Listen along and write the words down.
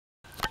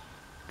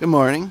Good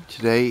morning.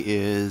 Today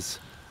is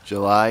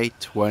July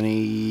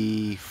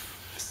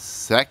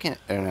 22nd,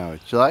 no,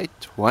 July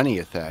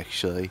 20th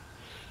actually,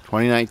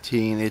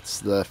 2019. It's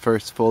the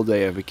first full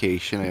day of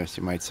vacation. I guess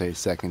you might say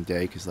second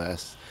day because I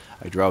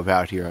drove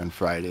out here on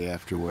Friday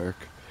after work.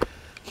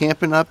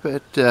 Camping up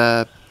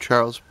at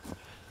Charles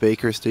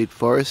Baker State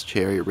Forest,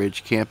 Chariot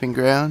Ridge Camping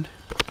Ground.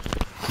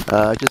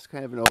 Just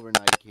kind of an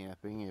overnight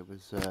camping. It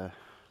was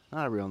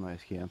not a real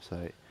nice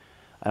campsite.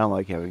 I don't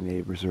like having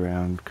neighbors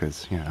around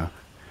because,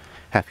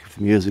 have to keep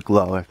the music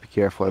low, have to be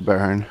careful to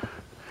burn,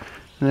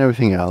 and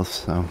everything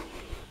else. So,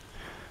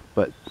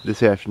 but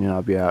this afternoon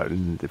I'll be out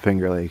in the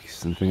Finger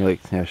Lakes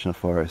National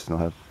Forest, and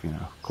I'll have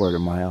quarter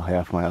mile,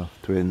 half mile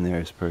to the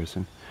nearest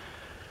person.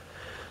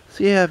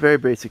 So yeah, very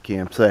basic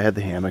campsite. I had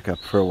the hammock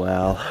up for a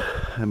while.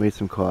 I made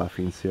some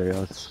coffee and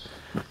cereal. It's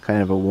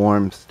kind of a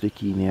warm,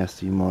 sticky,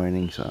 nasty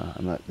morning, so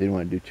didn't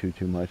want to do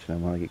too much, and I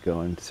want to get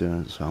going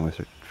soon. So I'm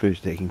gonna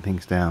finish taking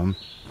things down,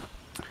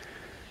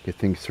 get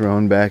things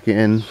thrown back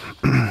in,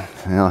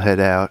 and I'll head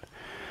out.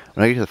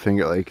 When I get to the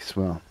Finger Lakes,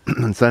 well,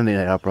 on Sunday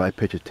night I'll probably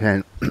pitch a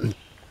tent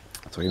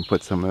so I can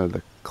put some of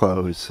the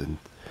clothes and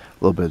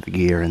a little bit of the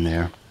gear in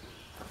there.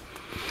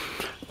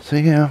 So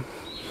yeah,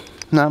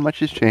 not much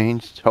has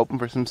changed. Hoping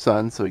for some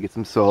sun so we get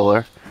some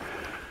solar.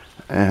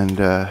 And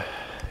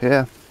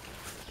yeah,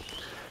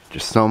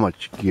 just so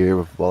much gear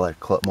with all that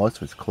most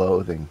of it's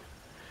clothing.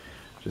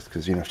 Just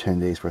because,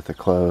 10 days worth of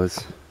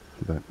clothes.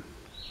 But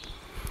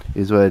it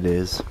is what it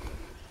is.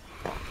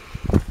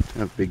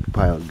 A big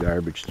pile of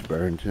garbage to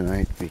burn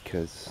tonight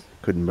because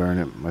couldn't burn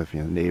it with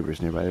neighbors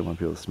nearby. I didn't want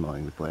people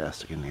smelling the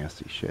plastic and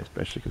nasty shit,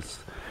 especially because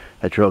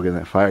I tried getting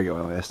that fire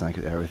going last night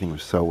because everything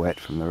was so wet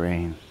from the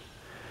rain.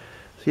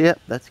 So yeah,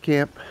 that's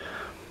camp.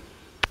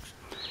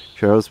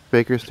 Charles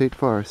Baker State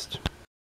Forest.